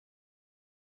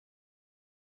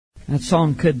That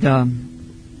song could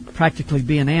practically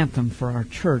be an anthem for our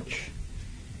church.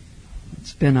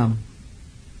 It's been an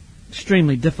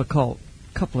extremely difficult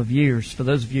couple of years for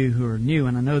those of you who are new,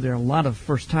 and I know there are a lot of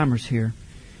first-timers here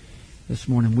this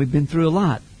morning. We've been through a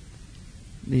lot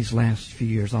these last few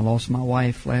years. I lost my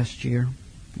wife last year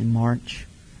in March.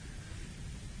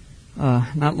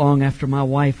 Not long after my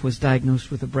wife was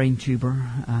diagnosed with a brain tumor,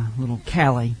 little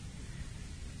Callie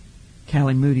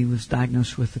Moody was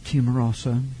diagnosed with a tumor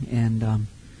also, and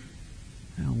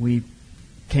we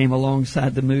came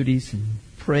alongside the Moody's and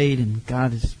prayed, and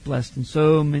God has blessed in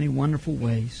so many wonderful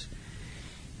ways.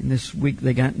 And this week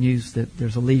they got news that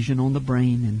there's a lesion on the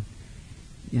brain,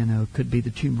 and could be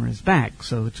the tumor is back.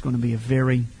 So it's going to be a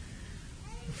very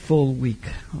full week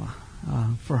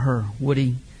for her.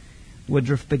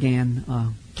 Woodruff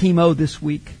began chemo this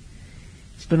week.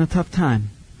 It's been a tough time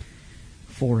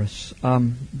for us.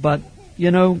 But,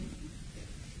 the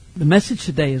message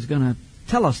today is going to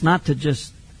tell us not to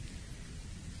just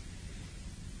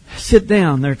sit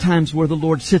down. There are times where the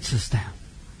Lord sits us down.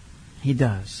 He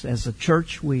does. As a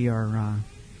church, we are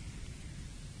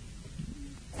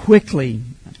quickly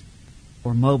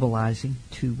mobilizing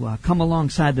to come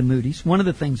alongside the Moody's. One of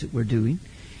the things that we're doing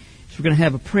is we're going to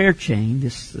have a prayer chain.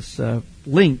 This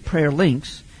link, prayer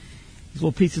links. These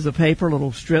little pieces of paper,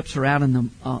 little strips are out in the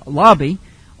lobby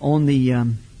on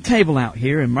the table out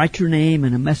here, and write your name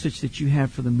and a message that you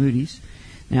have for the Moody's.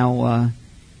 Now,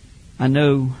 I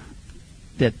know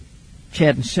that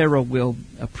Chad and Sarah will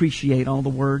appreciate all the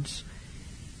words.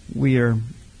 We are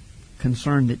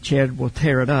concerned that Chad will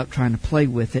tear it up trying to play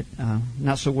with it.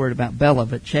 Not so worried about Bella,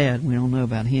 but Chad, we don't know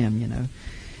about him,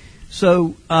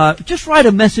 So just write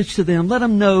a message to them. Let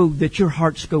them know that your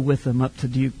hearts go with them up to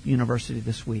Duke University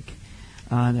this week.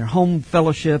 Their home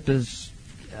fellowship is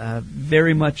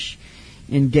very much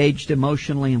engaged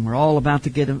emotionally, and we're all about to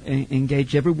get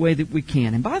engaged every way that we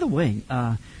can. And by the way,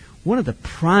 one of the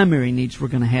primary needs we're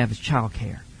going to have is child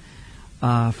care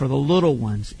for the little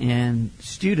ones and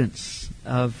students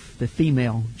of the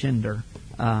female gender.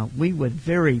 We would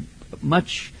very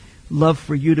much love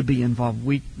for you to be involved.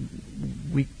 We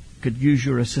could use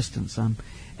your assistance, I'm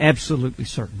absolutely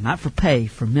certain. Not for pay,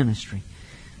 for ministry.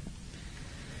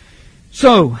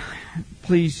 So,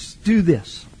 please do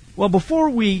this. Well, before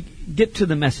we get to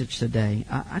the message today,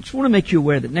 I just want to make you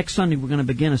aware that next Sunday we're going to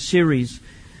begin a series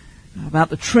about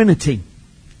the Trinity.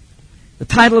 The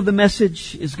title of the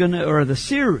message is the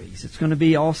series, it's going to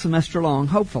be all semester long,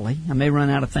 hopefully. I may run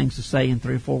out of things to say in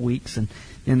 3 or 4 weeks, and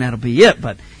then that'll be it.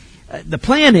 But the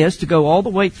plan is to go all the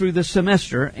way through this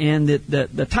semester, and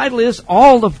the title is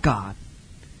All of God.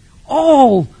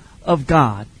 All of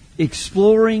God.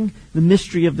 Exploring the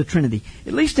mystery of the Trinity.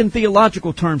 At least in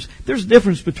theological terms, there's a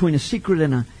difference between a secret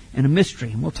and a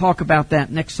mystery. And we'll talk about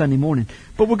that next Sunday morning.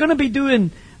 But we're going to be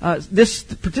doing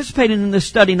participating in this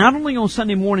study not only on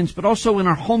Sunday mornings, but also in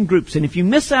our home groups. And if you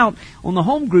miss out on the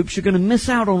home groups, you're going to miss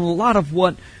out on a lot of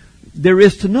what there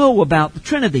is to know about the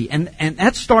Trinity. And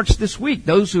that starts this week.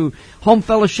 Those home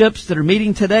fellowships that are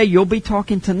meeting today, you'll be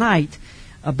talking tonight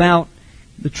about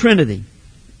the Trinity.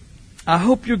 I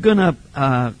hope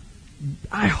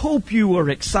you are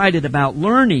excited about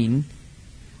learning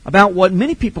about what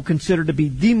many people consider to be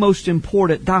the most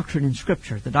important doctrine in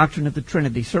Scripture, the doctrine of the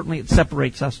Trinity. Certainly it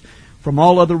separates us from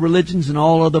all other religions and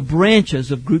all other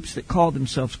branches of groups that call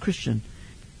themselves Christian,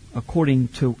 according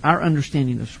to our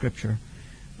understanding of Scripture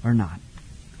or not.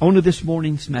 On to this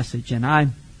morning's message, and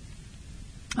I'm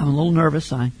a little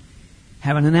nervous. I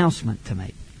have an announcement to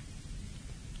make.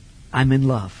 I'm in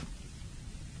love.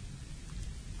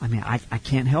 I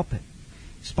can't help it.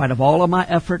 In spite of all of my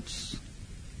efforts,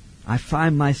 I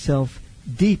find myself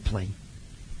deeply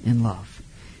in love.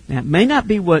 Now, it may not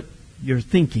be what you're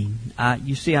thinking.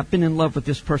 You see, I've been in love with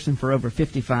this person for over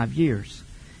 55 years.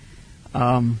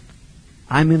 I'm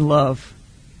in love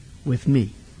with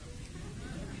me.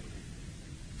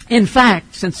 In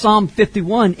fact, since Psalm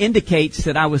 51 indicates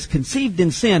that I was conceived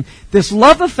in sin, this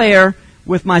love affair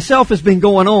with myself has been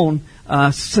going on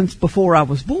since before I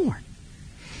was born.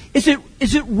 Is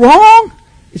it wrong?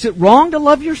 Is it wrong to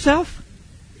love yourself?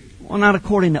 Well, not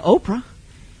according to Oprah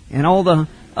and all the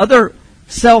other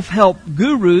self-help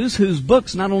gurus whose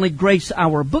books not only grace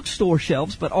our bookstore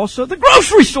shelves, but also the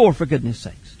grocery store, for goodness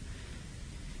sakes.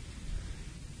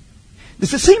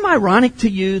 Does it seem ironic to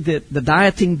you that the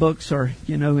dieting books are,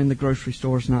 in the grocery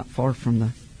stores not far from the...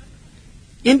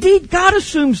 Indeed, God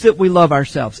assumes that we love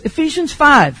ourselves. Ephesians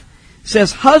 5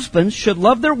 says husbands should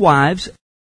love their wives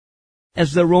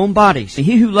as their own bodies.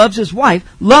 He who loves his wife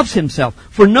loves himself.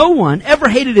 For no one ever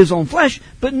hated his own flesh,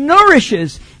 but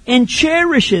nourishes and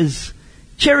cherishes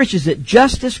it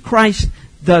just as Christ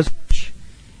does.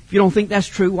 If you don't think that's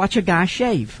true, watch a guy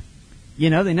shave. You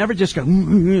know, they never just go,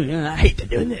 I hate to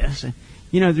do this.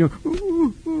 You know, they're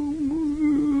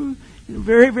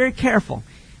very, very careful.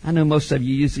 I know most of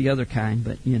you use the other kind,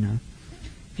 but, you know,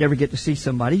 if you ever get to see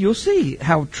somebody, you'll see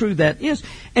how true that is.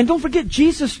 And don't forget,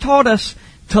 Jesus taught us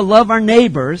to love our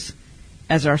neighbors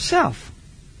as ourselves.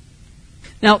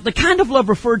 Now, the kind of love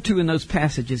referred to in those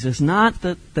passages is not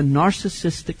the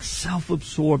narcissistic,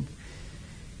 self-absorbed,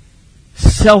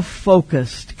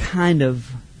 self-focused kind of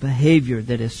behavior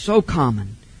that is so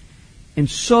common and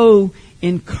so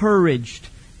encouraged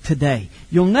today.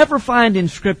 You'll never find in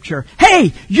Scripture,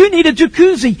 hey, you need a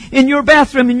jacuzzi in your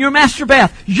bathroom, in your master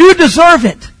bath. You deserve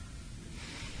it.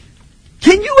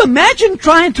 Can you imagine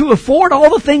trying to afford all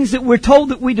the things that we're told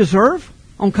that we deserve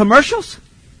on commercials?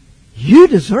 You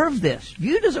deserve this.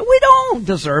 We don't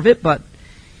deserve it, but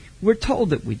we're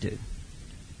told that we do.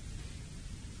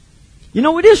 You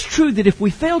know, it is true that if we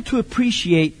fail to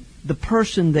appreciate the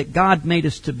person that God made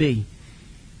us to be,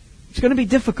 it's going to be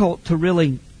difficult to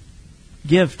really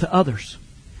give to others.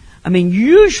 I mean,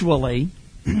 usually,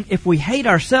 if we hate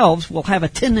ourselves, we'll have a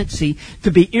tendency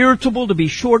to be irritable, to be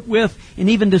short with, and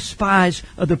even despise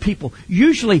other people.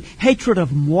 Usually, hatred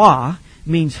of moi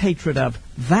means hatred of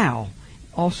thou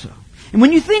also. And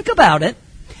when you think about it,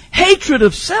 hatred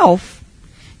of self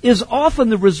is often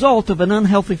the result of an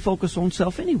unhealthy focus on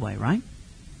self anyway, right?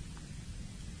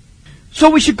 So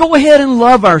we should go ahead and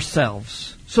love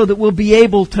ourselves so that we'll be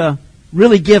able to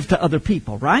really give to other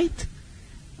people, right?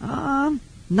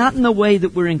 Not in the way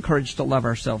that we're encouraged to love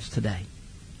ourselves today.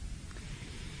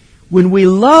 When we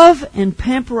love and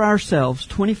pamper ourselves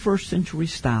 21st century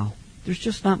style, there's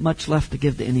just not much left to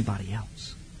give to anybody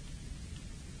else.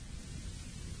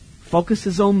 Focus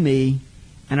is on me,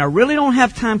 and I really don't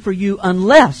have time for you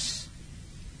unless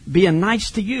being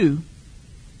nice to you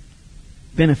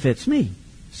benefits me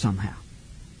somehow.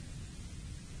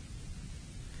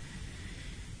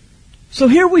 So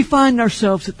here we find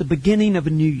ourselves at the beginning of a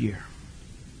new year,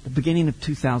 the beginning of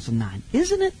 2009.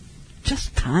 Isn't it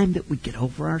just time that we get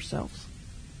over ourselves?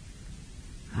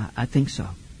 I think so.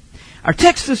 Our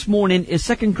text this morning is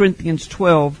 2 Corinthians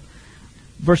 12,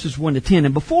 verses 1 to 10.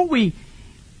 And before we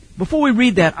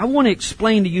read that, I want to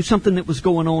explain to you something that was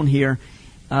going on here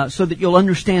so that you'll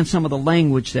understand some of the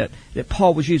language that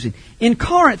Paul was using. In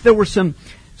Corinth, there were some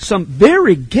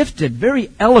very gifted,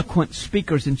 very eloquent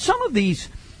speakers, and some of these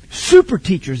super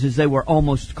teachers, as they were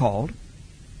almost called,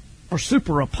 or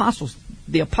super apostles.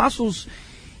 The apostles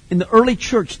in the early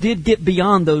church did get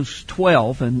beyond those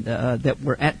 12 and that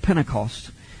were at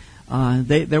Pentecost.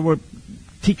 There were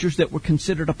teachers that were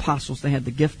considered apostles. They had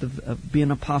the gift of being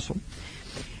an apostle.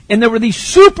 And there were these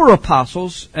super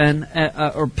apostles, and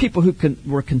or people who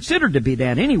were considered to be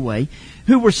that anyway,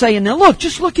 who were saying, now look,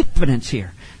 just look at evidence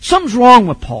here. Something's wrong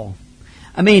with Paul.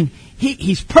 I mean,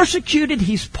 he's persecuted,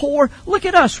 he's poor. Look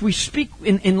at us. We speak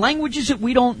in languages that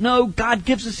we don't know. God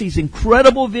gives us these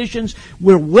incredible visions.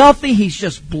 We're wealthy. He's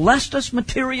just blessed us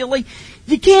materially.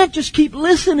 You can't just keep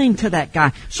listening to that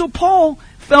guy. So Paul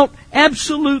felt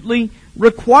absolutely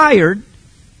required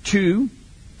to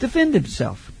defend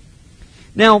himself.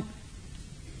 Now,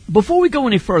 before we go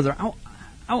any further,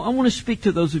 I want to speak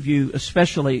to those of you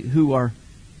especially who are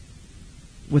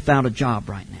without a job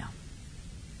right now.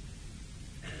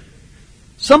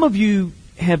 Some of you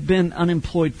have been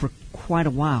unemployed for quite a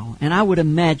while, and I would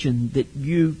imagine that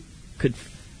you could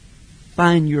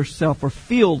find yourself or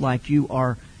feel like you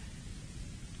are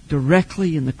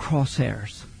directly in the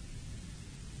crosshairs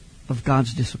of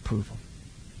God's disapproval.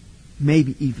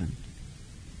 Maybe even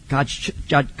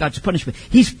God's punishment.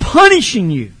 He's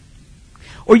punishing you.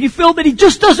 Or you feel that He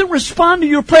just doesn't respond to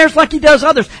your prayers like He does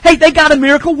others. Hey, they got a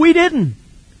miracle, we didn't.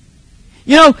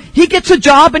 You know, he gets a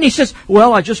job and he says,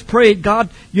 well, I just prayed, God,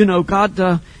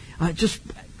 I just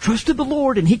trusted the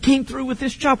Lord and He came through with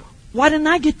this job. Why didn't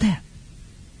I get that?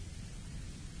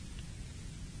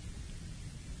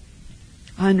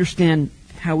 I understand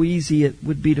how easy it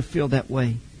would be to feel that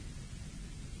way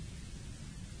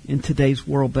in today's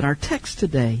world, but our text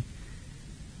today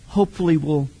hopefully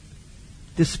will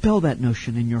dispel that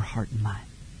notion in your heart and mind.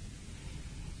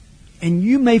 And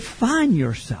you may find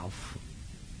yourself,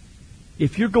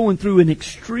 if you're going through an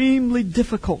extremely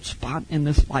difficult spot in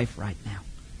this life right now,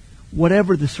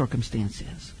 whatever the circumstance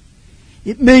is,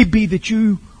 it may be that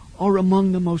you are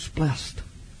among the most blessed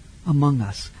among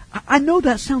us. I know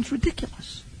that sounds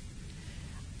ridiculous.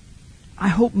 I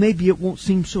hope maybe it won't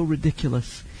seem so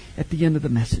ridiculous at the end of the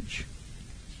message.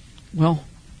 Well,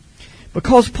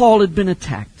 because Paul had been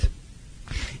attacked,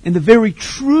 and the very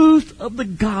truth of the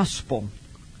gospel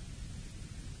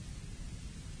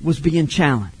was being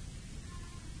challenged,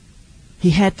 he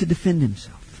had to defend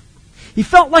himself. He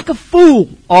felt like a fool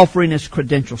offering his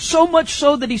credentials, so much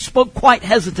so that he spoke quite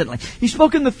hesitantly. He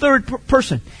spoke in the third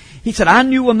person. He said, I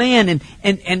knew a man,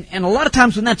 and a lot of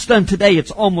times when that's done today,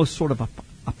 it's almost sort of a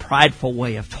prideful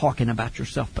way of talking about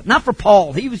yourself. But not for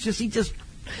Paul. He was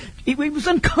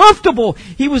uncomfortable.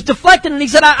 He was deflecting, and he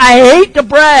said, I hate to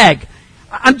brag.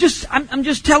 I'm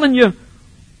just telling you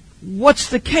what's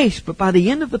the case. But by the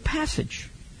end of the passage,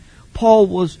 Paul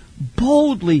was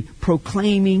boldly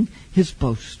proclaiming his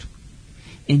boast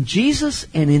in Jesus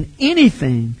and in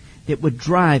anything that would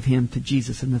drive him to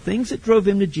Jesus. And the things that drove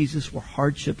him to Jesus were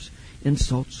hardships,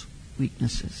 insults,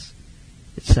 weaknesses,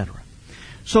 etc.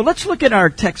 So let's look at our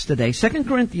text today, 2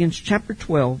 Corinthians chapter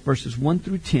 12, verses 1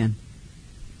 through 10.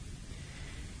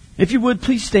 If you would,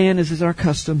 please stand, as is our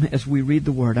custom, as we read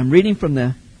the Word. I'm reading from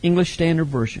the English Standard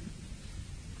Version.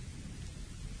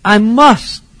 I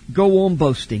must go on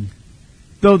boasting,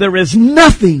 though there is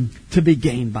nothing to be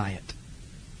gained by it.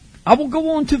 I will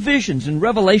go on to visions and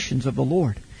revelations of the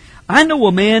Lord. I know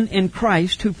a man in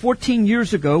Christ who 14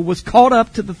 years ago was caught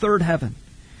up to the third heaven.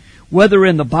 Whether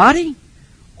in the body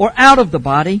or out of the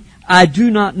body, I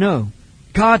do not know.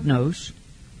 God knows.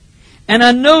 And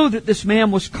I know that this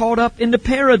man was caught up into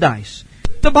paradise.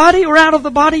 The body or out of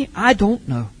the body, I don't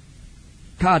know.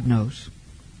 God knows.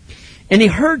 And he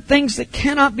heard things that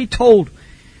cannot be told,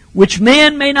 which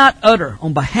man may not utter.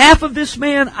 On behalf of this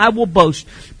man I will boast,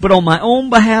 but on my own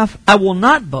behalf I will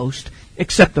not boast,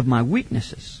 except of my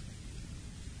weaknesses.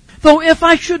 Though if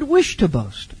I should wish to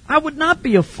boast, I would not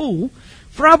be a fool,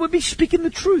 for I would be speaking the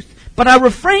truth. But I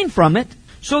refrain from it,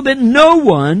 so that no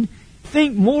one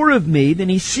think more of me than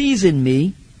he sees in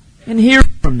me and hears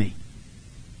from me.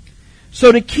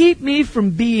 So to keep me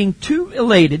from being too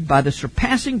elated by the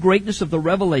surpassing greatness of the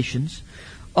revelations,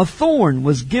 a thorn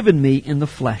was given me in the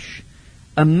flesh,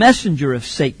 a messenger of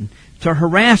Satan, to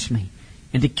harass me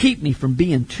and to keep me from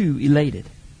being too elated.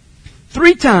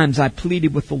 3 times I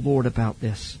pleaded with the Lord about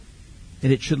this,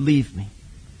 that it should leave me.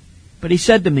 But he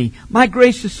said to me, my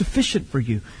grace is sufficient for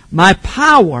you. My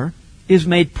power is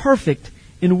made perfect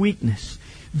in weakness.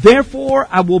 Therefore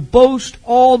I will boast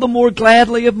all the more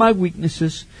gladly of my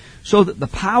weaknesses, so that the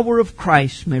power of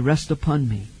Christ may rest upon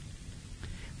me.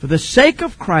 For the sake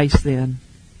of Christ, then,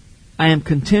 I am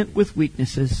content with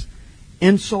weaknesses,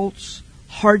 insults,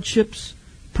 hardships,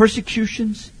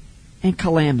 persecutions, and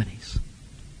calamities.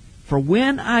 For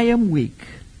when I am weak,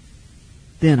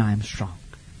 then I am strong.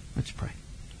 Let's pray.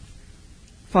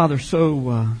 Father,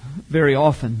 so very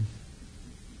often,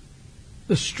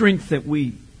 the strength that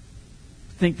we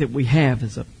think that we have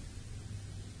is a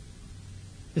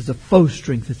faux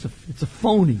strength. It's a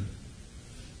phony.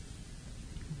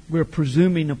 We're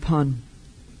presuming upon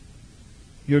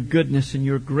your goodness and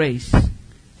your grace,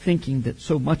 thinking that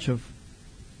so much of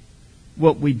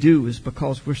what we do is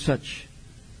because we're such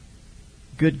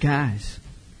good guys.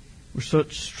 We're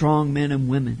such strong men and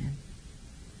women.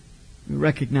 We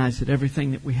recognize that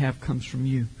everything that we have comes from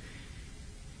you.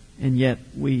 And yet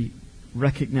we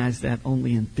recognize that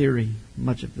only in theory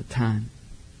much of the time.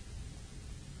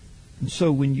 And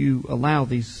so when you allow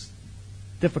these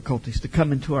difficulties to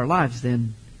come into our lives,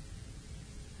 then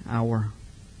our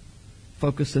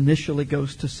focus initially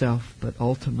goes to self, but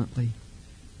ultimately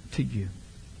to you.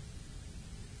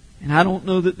 And I don't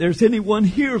know that there's anyone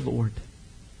here, Lord,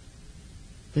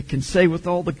 that can say with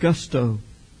all the gusto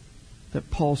that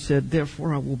Paul said,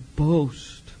 therefore I will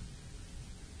boast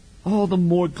all the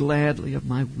more gladly of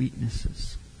my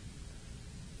weaknesses.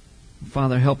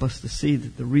 Father, help us to see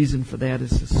that the reason for that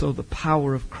is so the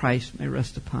power of Christ may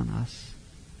rest upon us.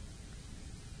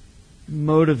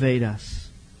 Motivate us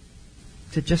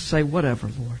to just say, whatever,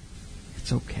 Lord,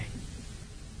 it's okay.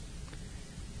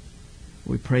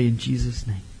 We pray in Jesus'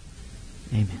 name.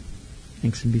 Amen.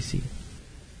 Thanks, and be seated.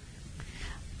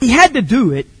 He had to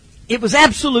do it. It was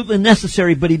absolutely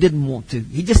necessary, but he didn't want to.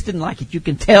 He just didn't like it. You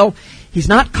can tell he's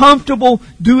not comfortable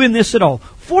doing this at all.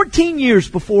 14 years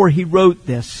before he wrote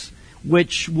this,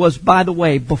 which was, by the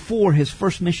way, before his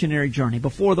first missionary journey,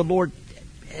 before the Lord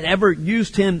had ever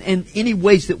used him in any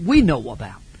ways that we know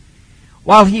about.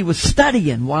 While he was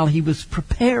studying, while he was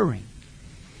preparing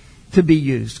to be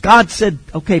used, God said,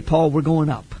 okay, Paul, we're going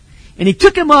up. And he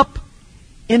took him up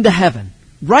into heaven,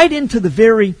 right into the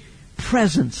very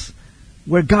presence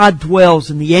where God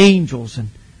dwells and the angels and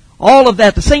all of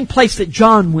that, the same place that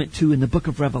John went to in the book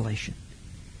of Revelation.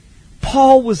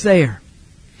 Paul was there.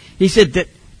 He said, did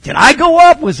I go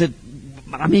up?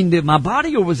 Did my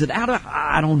body, or was it out of?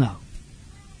 I don't know.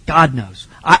 God knows.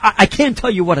 I can't tell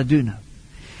you what I do know.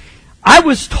 I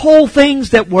was told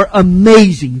things that were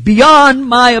amazing, beyond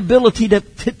my ability to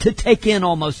take in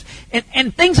almost,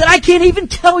 and things that I can't even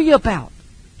tell you about.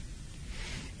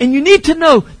 And you need to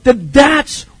know that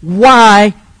that's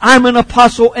why I'm an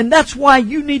apostle, and that's why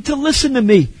you need to listen to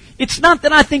me. It's not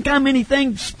that I think I'm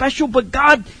anything special, but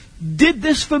God did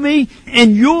this for me,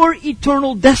 and your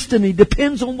eternal destiny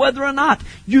depends on whether or not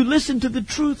you listen to the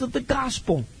truth of the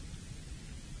gospel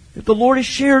that the Lord has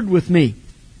shared with me.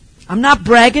 I'm not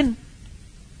bragging.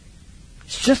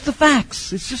 It's just the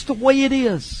facts. It's just the way it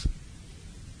is.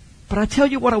 But I tell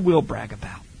you what I will brag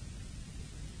about.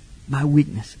 My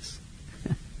weaknesses.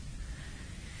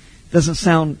 Doesn't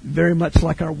sound very much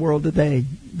like our world today,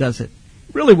 does it?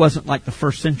 It really wasn't like the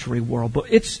first century world, but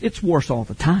it's worse all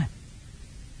the time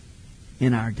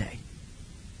in our day.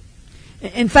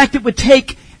 In fact, it would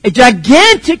take a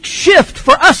gigantic shift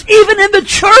for us, even in the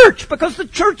church, because the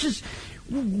church is,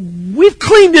 we've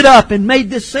cleaned it up and made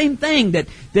this same thing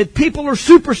that people are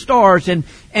superstars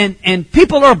and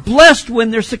people are blessed when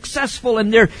they're successful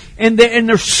and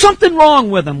there's something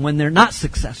wrong with them when they're not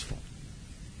successful.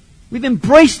 We've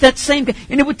embraced that same,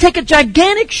 and it would take a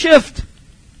gigantic shift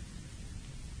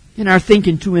in our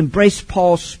thinking to embrace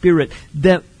Paul's spirit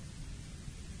that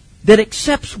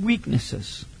accepts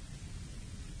weaknesses,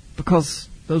 because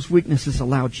those weaknesses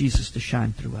allow Jesus to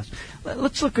shine through us.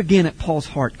 Let's look again at Paul's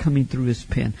heart coming through his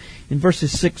pen in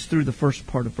verses 6 through the first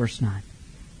part of verse 9.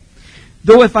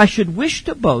 Though if I should wish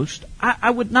to boast, I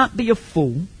would not be a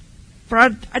fool, for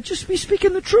I'd just be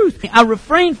speaking the truth. I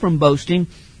refrain from boasting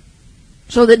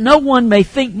so that no one may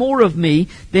think more of me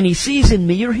than he sees in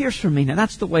me or hears from me. Now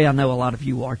that's the way I know a lot of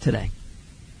you are today.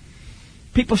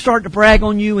 People start to brag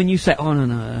on you and you say, oh, no,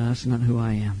 that's not who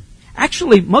I am.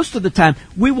 Actually, most of the time,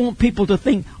 we want people to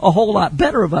think a whole lot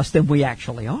better of us than we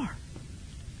actually are.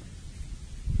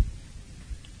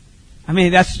 I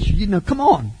mean, that's, come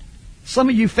on. Some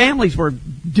of you families were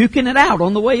duking it out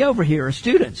on the way over here as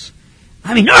students.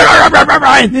 I mean,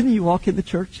 and then you walk in the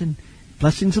church and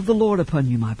blessings of the Lord upon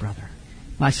you, my brother,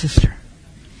 my sister.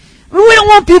 I mean, we don't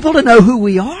want people to know who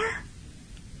we are.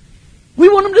 We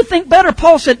want them to think better.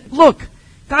 Paul said, look,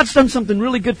 God's done something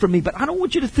really good for me, but I don't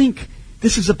want you to think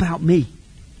this is about me.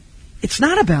 It's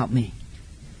not about me.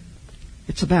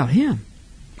 It's about Him.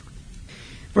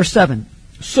 Verse 7.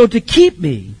 So to keep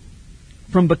me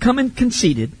from becoming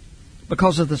conceited,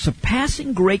 because of the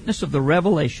surpassing greatness of the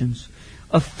revelations,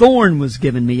 a thorn was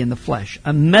given me in the flesh,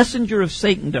 a messenger of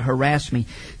Satan to harass me,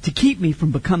 to keep me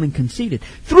from becoming conceited.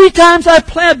 3 times I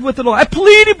pled with the Lord. I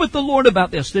pleaded with the Lord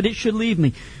about this, that it should leave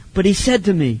me. But He said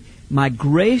to me, my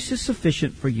grace is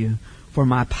sufficient for you, for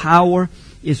my power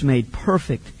is made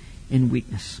perfect in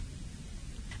weakness.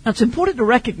 Now it's important to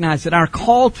recognize that our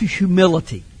call to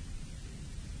humility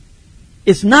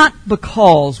is not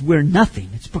because we're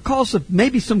nothing. It's because of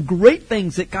maybe some great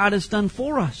things that God has done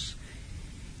for us.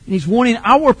 And He's wanting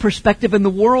our perspective and the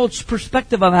world's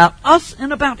perspective about us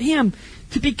and about Him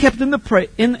to be kept in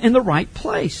the right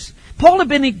place. Paul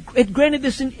had granted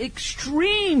this an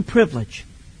extreme privilege.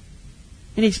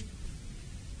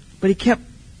 But he kept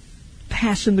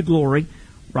passing the glory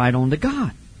right on to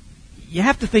God. You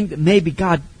have to think that maybe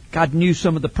God knew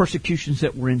some of the persecutions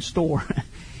that were in store.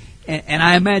 and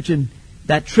I imagine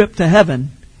that trip to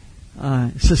heaven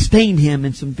sustained him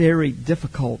in some very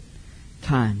difficult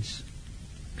times.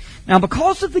 Now,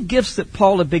 because of the gifts that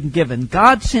Paul had been given,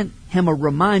 God sent him a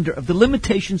reminder of the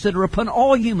limitations that are upon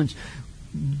all humans,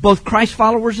 both Christ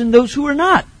followers and those who are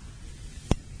not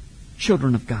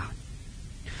children of God.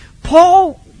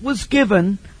 Paul was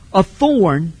given a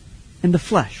thorn in the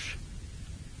flesh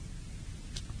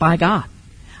by God.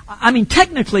 I mean,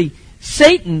 technically,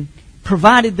 Satan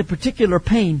provided the particular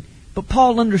pain, but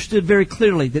Paul understood very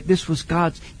clearly that this was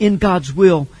in God's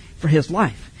will for his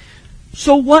life.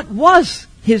 So what was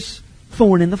his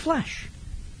thorn in the flesh?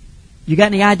 You got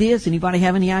any ideas? Anybody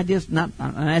have any ideas? I'm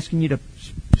asking you to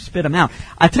spit them out.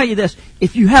 I tell you this,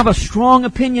 if you have a strong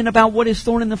opinion about what his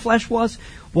thorn in the flesh was,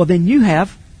 well then you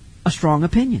have a strong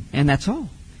opinion, and that's all.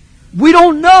 We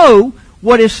don't know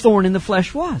what his thorn in the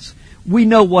flesh was. We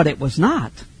know what it was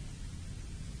not.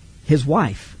 His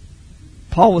wife.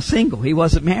 Paul was single. He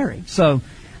wasn't married. So,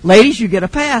 ladies, you get a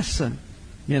pass. And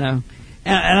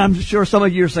I'm sure some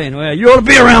of you are saying, well, you ought to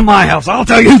be around my house. I'll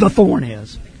tell you who the thorn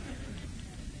is.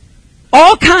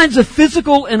 All kinds of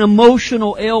physical and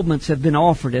emotional ailments have been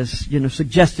offered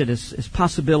suggested as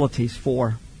possibilities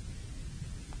for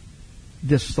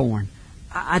this thorn.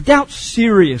 I doubt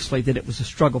seriously that it was a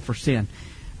struggle for sin.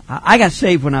 I got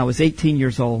saved when I was 18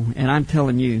 years old, and I'm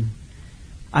telling you,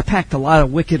 I packed a lot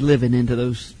of wicked living into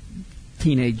those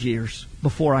teenage years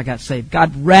before I got saved.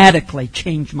 God radically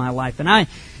changed my life, and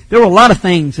there were a lot of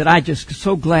things that I just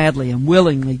so gladly and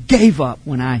willingly gave up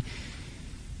when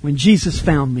Jesus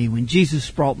found me, when Jesus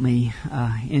brought me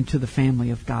into the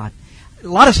family of God. a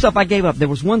lot of stuff I gave up. There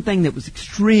was one thing that was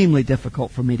extremely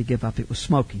difficult for me to give up. It was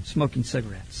smoking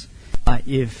cigarettes.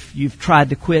 If you've tried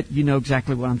to quit, you know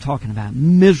exactly what I'm talking about.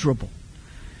 Miserable.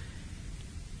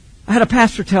 I had a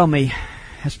pastor tell me,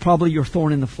 "That's probably your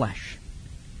thorn in the flesh."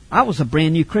 I was a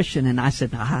brand new Christian, and I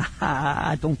said,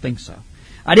 I don't think so.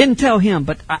 I didn't tell him,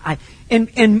 but and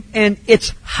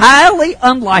it's highly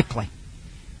unlikely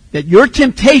that your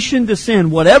temptation to sin,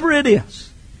 whatever it is,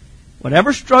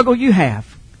 whatever struggle you have,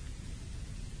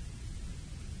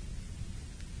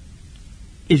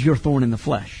 is your thorn in the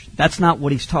flesh. That's not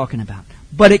what he's talking about.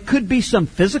 But it could be some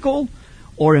physical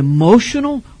or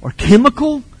emotional or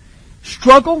chemical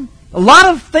struggle. A lot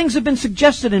of things have been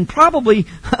suggested, and probably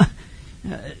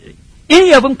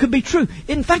any of them could be true.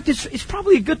 In fact, it's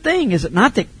probably a good thing, is it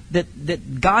not,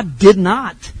 that God did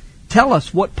not tell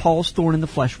us what Paul's thorn in the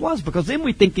flesh was, because then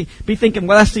we be thinking,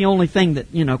 well, that's the only thing that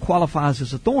qualifies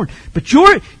as a thorn. But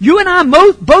you and I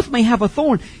both may have a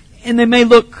thorn, and they may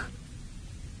look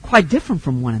quite different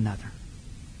from one another.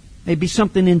 Maybe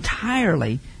something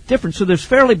entirely different. So there's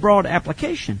fairly broad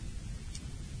application.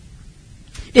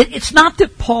 It's not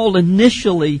that Paul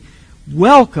initially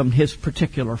welcomed his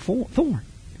particular thorn.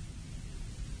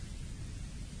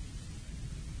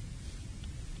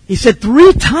 He said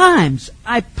 3 times,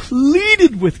 I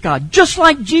pleaded with God, just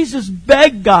like Jesus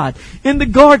begged God in the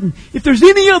garden, if there's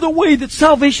any other way that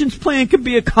salvation's plan can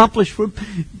be accomplished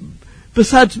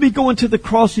besides me going to the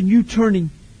cross and you turning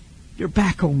your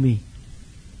back on me.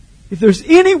 If there's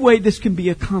any way this can be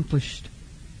accomplished,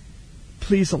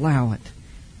 please allow it.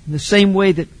 In the same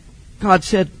way that God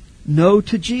said no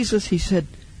to Jesus, He said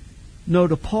no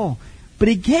to Paul. But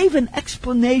He gave an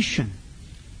explanation.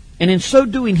 And in so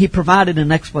doing, He provided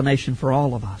an explanation for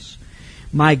all of us.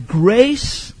 My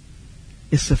grace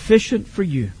is sufficient for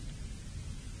you,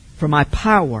 for my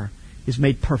power is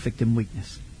made perfect in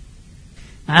weakness.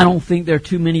 I don't think there are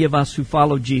too many of us who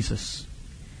follow Jesus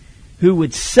who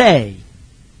would say,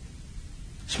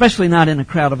 especially not in a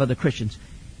crowd of other Christians,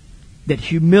 that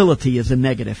humility is a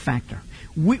negative factor.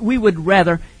 We would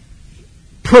rather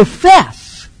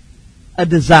profess a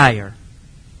desire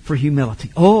for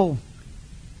humility. Oh,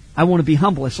 I want to be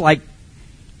humble. It's like,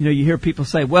 you hear people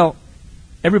say, well,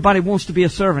 everybody wants to be a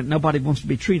servant. Nobody wants to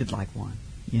be treated like one.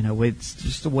 It's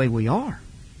just the way we are.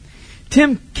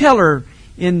 Tim Keller,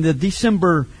 in the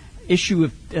December issue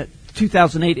of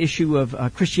 2008 issue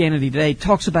of Christianity Today,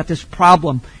 talks about this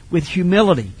problem with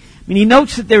humility. He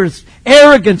notes that there's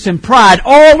arrogance and pride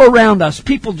all around us.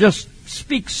 People just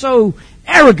speak so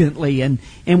arrogantly, and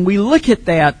we look at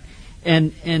that,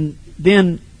 and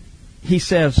then he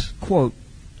says, quote,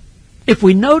 if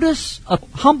we notice a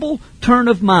humble turn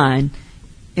of mind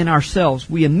in ourselves,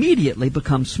 we immediately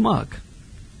become smug.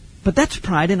 But that's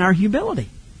pride in our humility.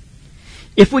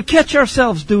 If we catch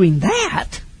ourselves doing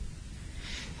that,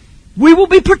 we will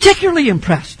be particularly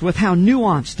impressed with how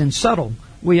nuanced and subtle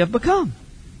we have become.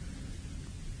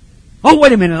 Oh,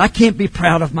 wait a minute, I can't be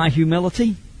proud of my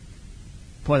humility.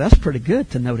 Boy, that's pretty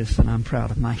good to notice that I'm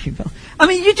proud of my humility.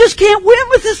 You just can't win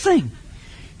with this thing.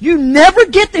 You never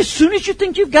get this. As soon as you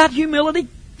think you've got humility,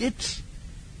 it's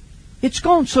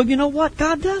gone. So you know what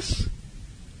God does?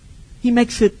 He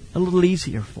makes it a little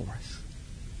easier for us.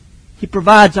 He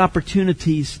provides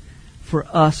opportunities for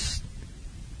us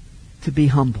to be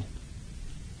humble.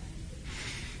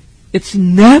 It's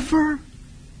never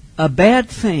a bad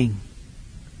thing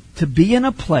to be in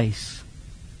a place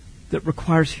that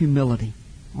requires humility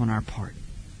on our part.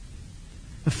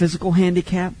 A physical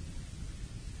handicap,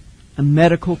 a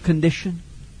medical condition,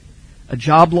 a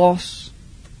job loss,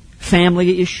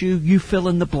 family issue, you fill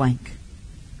in the blank.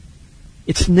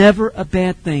 It's never a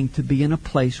bad thing to be in a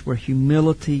place where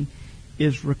humility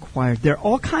is required. There are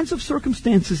all kinds of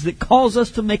circumstances that cause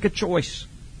us to make a choice.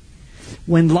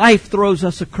 When life throws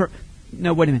us a curve.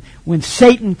 No, wait a minute. When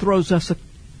Satan throws us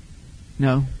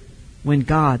when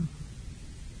God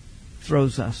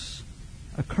throws us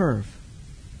a curve.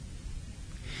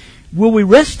 Will we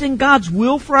rest in God's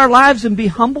will for our lives and be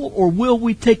humble, or will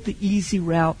we take the easy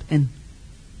route and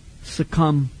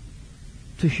succumb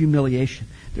to humiliation?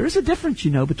 There is a difference,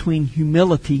 between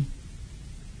humility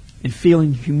and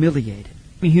feeling humiliated.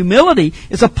 Humility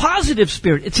is a positive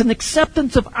spirit. It's an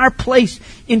acceptance of our place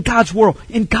in God's world,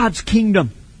 in God's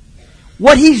kingdom.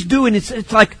 What He's doing,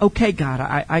 it's like, okay, God,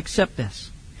 I accept this.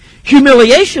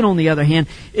 Humiliation, on the other hand,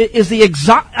 is the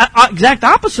exact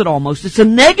opposite almost. It's a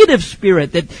negative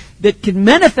spirit that can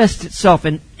manifest itself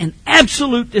in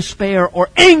absolute despair or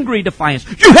angry defiance.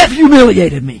 You have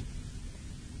humiliated me.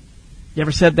 You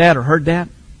ever said that or heard that?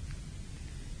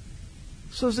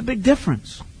 So there's a big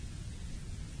difference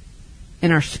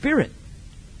in our spirit.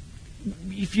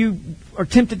 if you are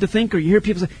tempted to think, or you hear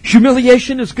people say,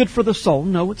 humiliation is good for the soul.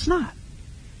 No, it's not.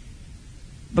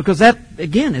 Because that,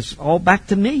 again, is all back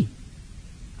to me.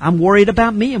 I'm worried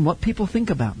about me and what people think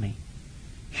about me.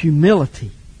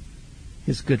 Humility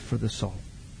is good for the soul.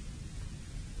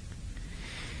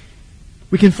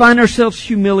 We can find ourselves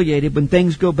humiliated when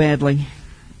things go badly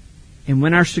and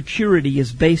when our security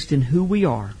is based in who we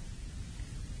are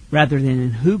rather than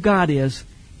in who God is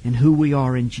and who we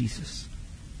are in Jesus.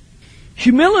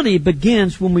 Humility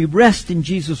begins when we rest in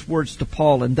Jesus' words to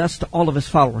Paul and thus to all of his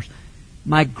followers.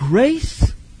 My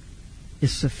grace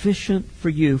is sufficient for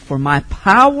you, for my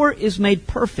power is made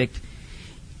perfect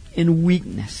in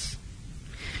weakness.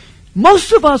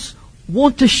 Most of us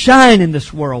want to shine in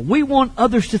this world. We want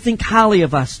others to think highly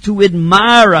of us, to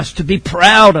admire us, to be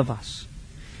proud of us.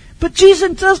 But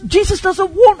Jesus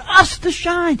doesn't want us to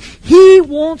shine. He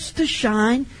wants to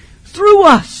shine through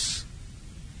us.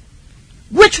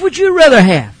 Which would you rather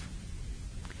have?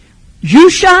 You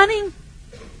shining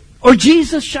or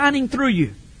Jesus shining through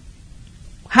you?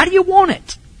 How do you want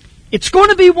it? It's going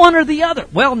to be one or the other.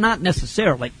 Well, not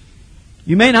necessarily.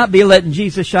 You may not be letting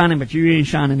Jesus shine in, but you ain't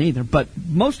shining either. But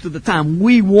most of the time,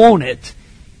 we want it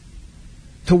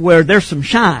to where there's some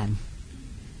shine.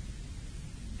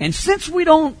 And since we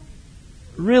don't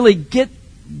really get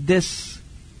this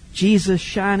Jesus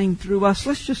shining through us,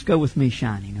 let's just go with me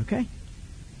shining, okay?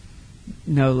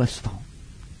 No, let's don't.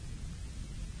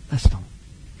 Let's don't.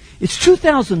 It's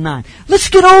 2009. Let's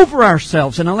get over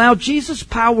ourselves and allow Jesus'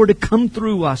 power to come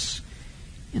through us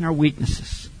in our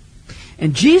weaknesses.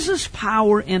 And Jesus'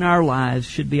 power in our lives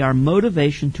should be our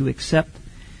motivation to accept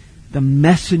the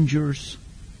messengers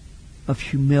of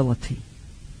humility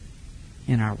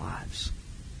in our lives.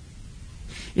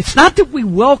 It's not that we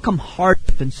welcome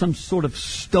hardship in some sort of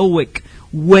stoic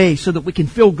way so that we can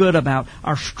feel good about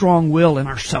our strong will and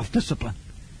our self-discipline.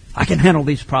 I can handle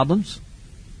these problems.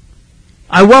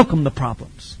 I welcome the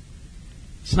problems.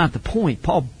 It's not the point.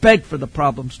 Paul begged for the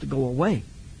problems to go away.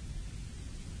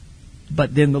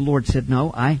 But then the Lord said,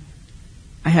 no, I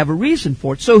have a reason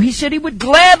for it. So he said he would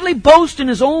gladly boast in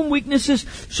his own weaknesses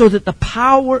so that the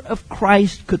power of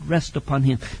Christ could rest upon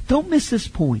him. Don't miss this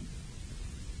point.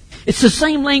 It's the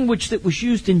same language that was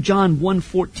used in John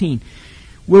 1:14,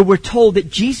 where we're told that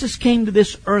Jesus came to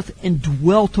this earth and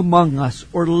dwelt among us,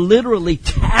 or literally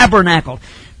tabernacled.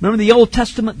 Remember the Old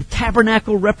Testament, the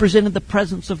tabernacle represented the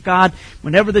presence of God.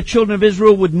 Whenever the children of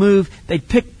Israel would move, they'd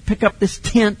pick up this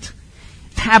tent,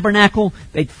 tabernacle,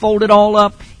 they'd fold it all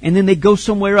up, and then they'd go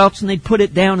somewhere else and they'd put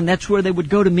it down, and that's where they would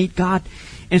go to meet God.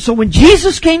 And so when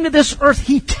Jesus came to this earth,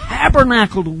 He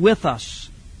tabernacled with us,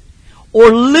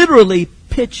 or literally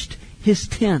pitched His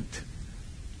tent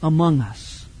among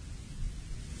us.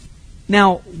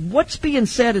 Now, what's being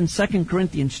said in 2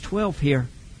 Corinthians 12 here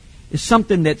is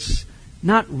something that's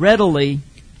not readily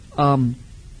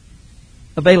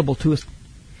available to us.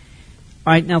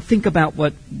 All right, now think about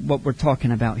what we're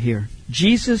talking about here.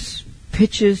 Jesus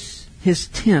pitches His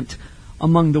tent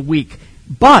among the weak,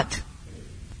 but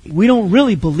we don't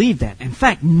really believe that. In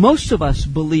fact, most of us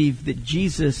believe that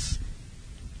Jesus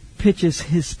pitches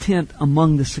His tent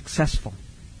among the successful.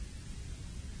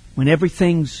 When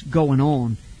everything's going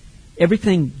on,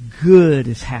 everything good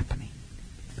is happening.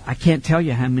 I can't tell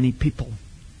you how many people,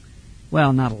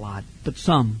 well, not a lot, but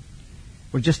some,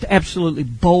 were just absolutely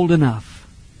bold enough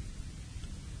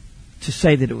to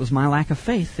say that it was my lack of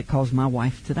faith that caused my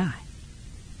wife to die,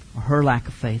 or her lack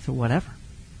of faith, or whatever.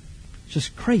 It's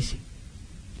just crazy.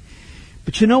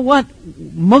 But you know what?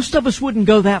 Most of us wouldn't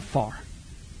go that far.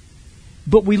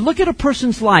 But we look at a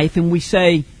person's life and we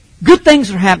say, good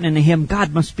things are happening to him,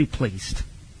 God must be pleased.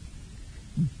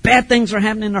 Bad things are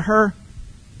happening to her,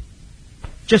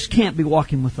 just can't be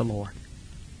walking with the Lord.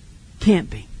 Can't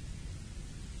be.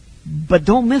 But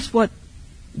don't miss what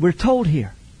we're told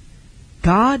here.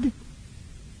 God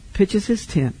pitches His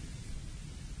tent.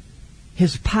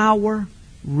 His power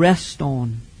rests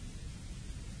on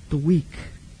the weak.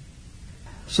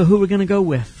 So who are we going to go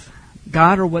with?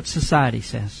 God or what society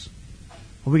says?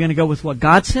 Are we going to go with what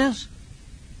God says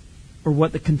or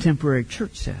what the contemporary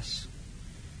church says?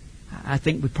 I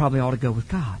think we probably ought to go with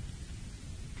God.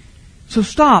 So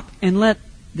stop and let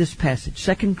this passage,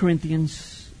 2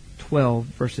 Corinthians 12,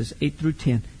 verses 8 through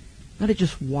 10, let it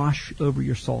just wash over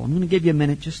your soul. I'm going to give you a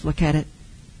minute. Just look at it.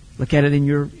 Look at it in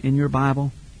your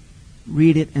Bible.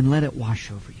 Read it and let it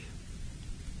wash over you.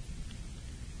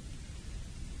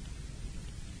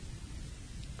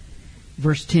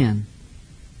 Verse 10.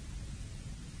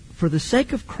 For the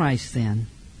sake of Christ, then,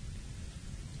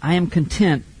 I am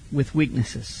content with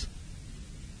weaknesses.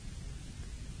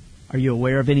 Are you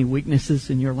aware of any weaknesses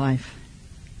in your life?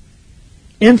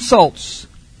 Insults.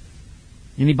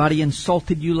 Anybody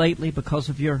insulted you lately because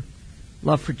of your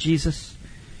love for Jesus?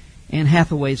 Anne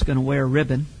Hathaway's going to wear a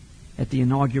ribbon at the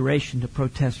inauguration to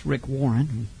protest Rick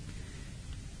Warren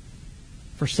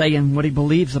for saying what he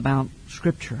believes about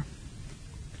Scripture.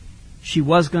 She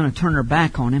was going to turn her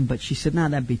back on him, but she said, "No,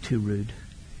 that'd be too rude."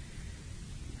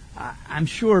 I'm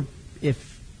sure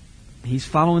if he's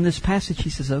following this passage, he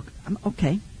says,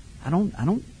 "Okay,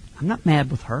 I'm not mad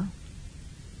with her.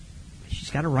 She's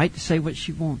got a right to say what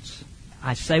she wants.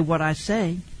 I say what I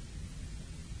say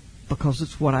because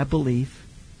it's what I believe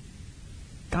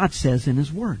God says in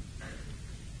His Word.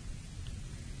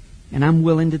 And I'm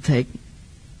willing to take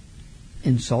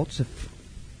insults if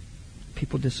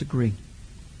people disagree."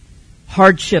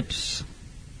 Hardships.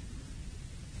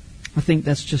 I think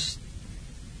that's just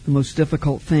the most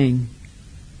difficult thing.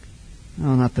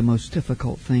 Well, not the most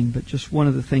difficult thing, but just one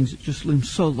of the things that just looms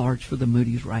so large for the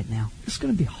Moody's right now. It's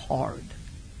going to be hard.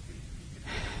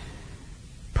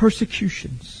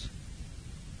 Persecutions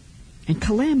and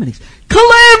calamities.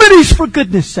 Calamities, for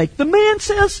goodness sake. The man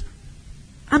says,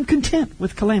 "I'm content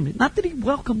with calamity." Not that he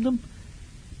welcomed them,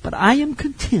 but I am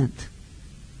content.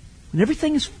 When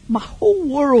everything is, my whole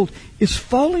world is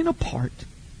falling apart,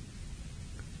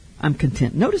 I'm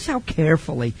content. Notice how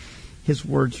carefully his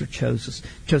words are chosen.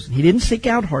 He didn't seek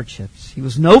out hardships. He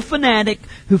was no fanatic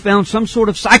who found some sort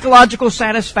of psychological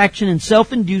satisfaction in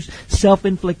self-induced,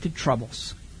 self-inflicted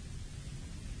troubles.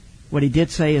 What he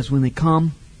did say is, when they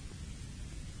come,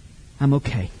 I'm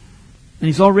okay. And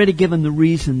he's already given the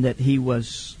reason that he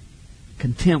was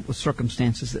content with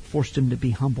circumstances that forced him to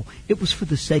be humble. It was for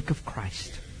the sake of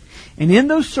Christ. And in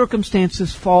those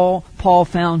circumstances, Paul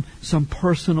found some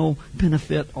personal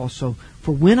benefit also.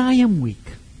 For when I am weak,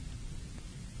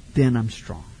 then I'm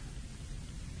strong.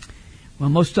 Well,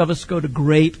 most of us go to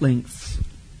great lengths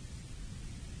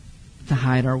to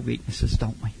hide our weaknesses,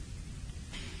 don't we?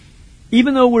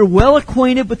 Even though we're well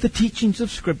acquainted with the teachings of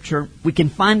Scripture, we can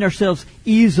find ourselves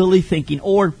easily thinking,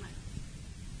 or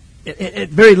at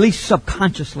very least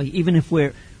subconsciously, even if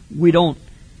we don't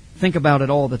think about it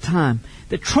all the time,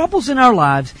 that troubles in our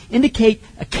lives indicate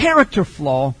a character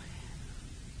flaw,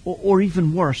 or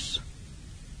even worse,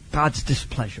 God's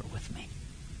displeasure with me.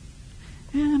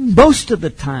 And most of the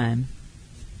time,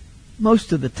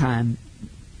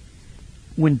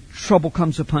 when trouble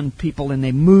comes upon people and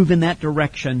they move in that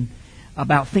direction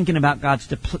about thinking about God's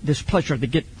displeasure, they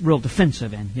get real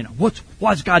defensive and,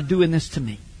 why's God doing this to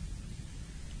me?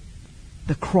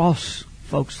 The cross,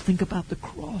 folks, think about the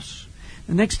cross.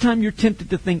 The next time you're tempted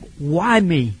to think, why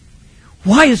me?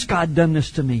 Why has God done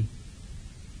this to me?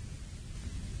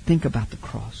 Think about the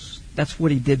cross. That's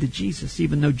what He did to Jesus,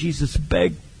 even though Jesus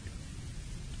begged,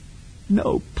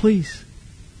 "No, please."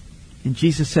 And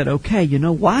Jesus said, "Okay, you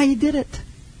know why He did it?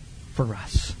 For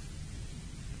us.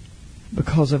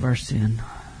 Because of our sin."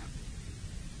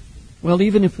 Well,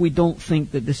 even if we don't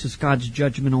think that this is God's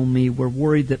judgment on me, we're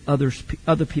worried that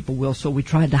other people will, so we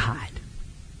try to hide.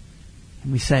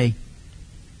 And we say,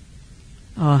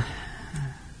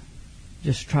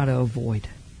 just try to avoid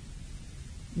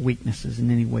weaknesses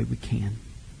in any way we can.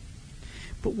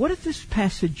 But what if this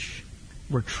passage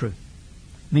were true?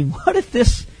 I mean, what if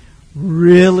this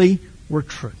really were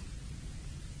true?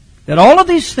 That all of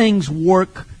these things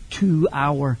work to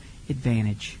our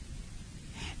advantage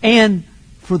and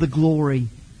for the glory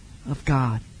of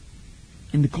God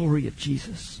and the glory of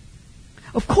Jesus.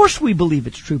 Of course we believe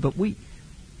it's true, but we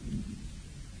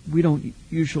don't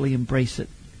usually embrace it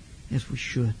as we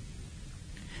should.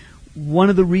 One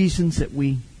of the reasons that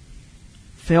we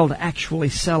fail to actually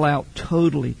sell out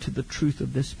totally to the truth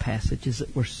of this passage is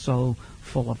that we're so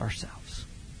full of ourselves.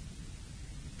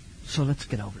 So let's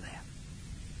get over that.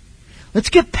 Let's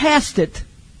get past it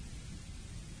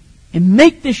and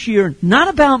make this year not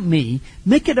about me,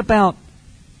 make it about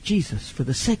Jesus, for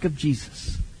the sake of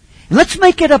Jesus. And let's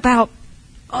make it about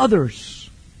others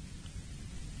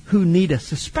who need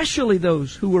us, especially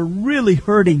those who are really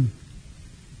hurting,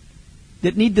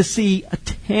 that need to see a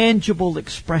tangible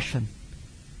expression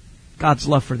of God's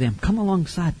love for them. Come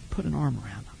alongside, put an arm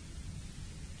around them.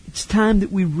 It's time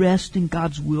that we rest in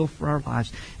God's will for our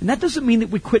lives. And that doesn't mean that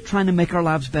we quit trying to make our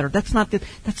lives better. That's not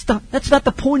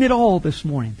the point at all this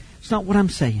morning. It's not what I'm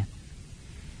saying.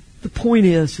 The point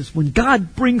is when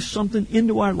God brings something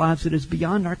into our lives that is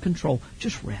beyond our control,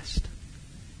 just rest.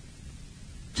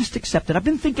 Just accept it. I've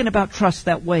been thinking about trust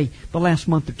that way the last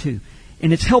month or two,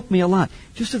 and it's helped me a lot.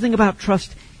 Just to think about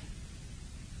trust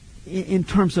in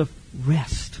terms of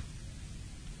rest.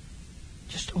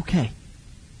 Just okay.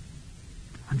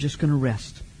 I'm just going to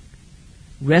rest.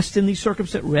 Rest in these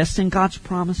circumstances. Rest in God's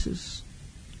promises.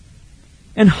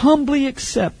 and humbly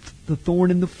accept the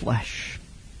thorn in the flesh.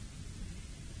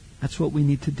 That's what we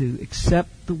need to do.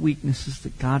 Accept the weaknesses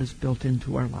that God has built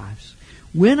into our lives.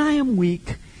 When I am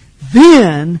weak,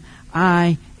 then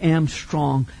I am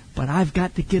strong. But I've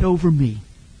got to get over me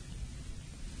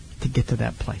to get to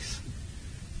that place.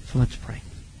 So let's pray.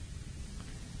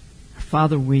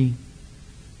 Father, we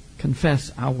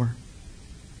confess our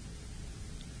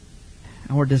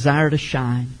desire to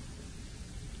shine.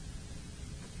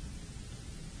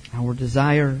 Our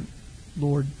desire,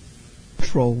 Lord,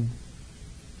 control.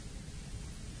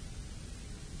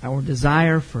 Our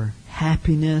desire for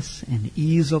happiness and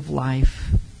ease of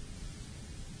life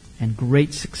and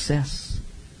great success.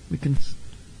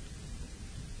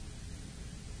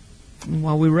 And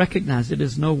while we recognize it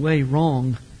is no way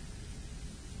wrong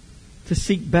to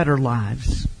seek better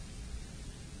lives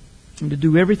and to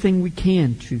do everything we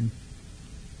can to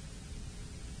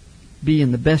be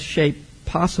in the best shape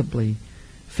possibly,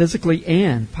 physically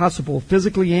and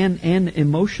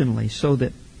emotionally, so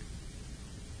that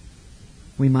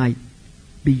we might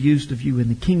be used of you in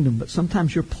the kingdom. But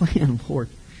sometimes your plan, Lord,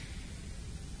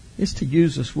 is to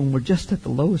use us when we're just at the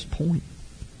lowest point.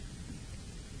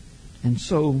 And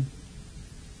so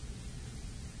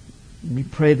we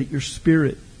pray that your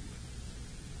Spirit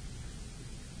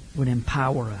would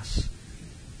empower us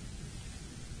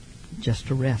just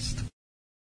to rest.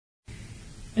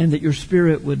 And that your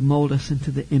Spirit would mold us into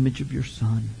the image of your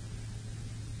Son.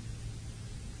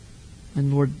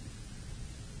 And Lord,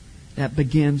 that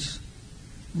begins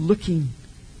looking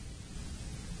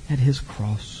at His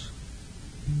cross.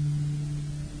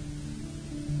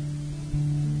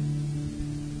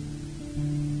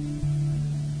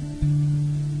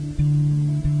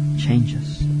 Change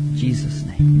us. In Jesus'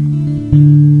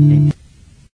 name.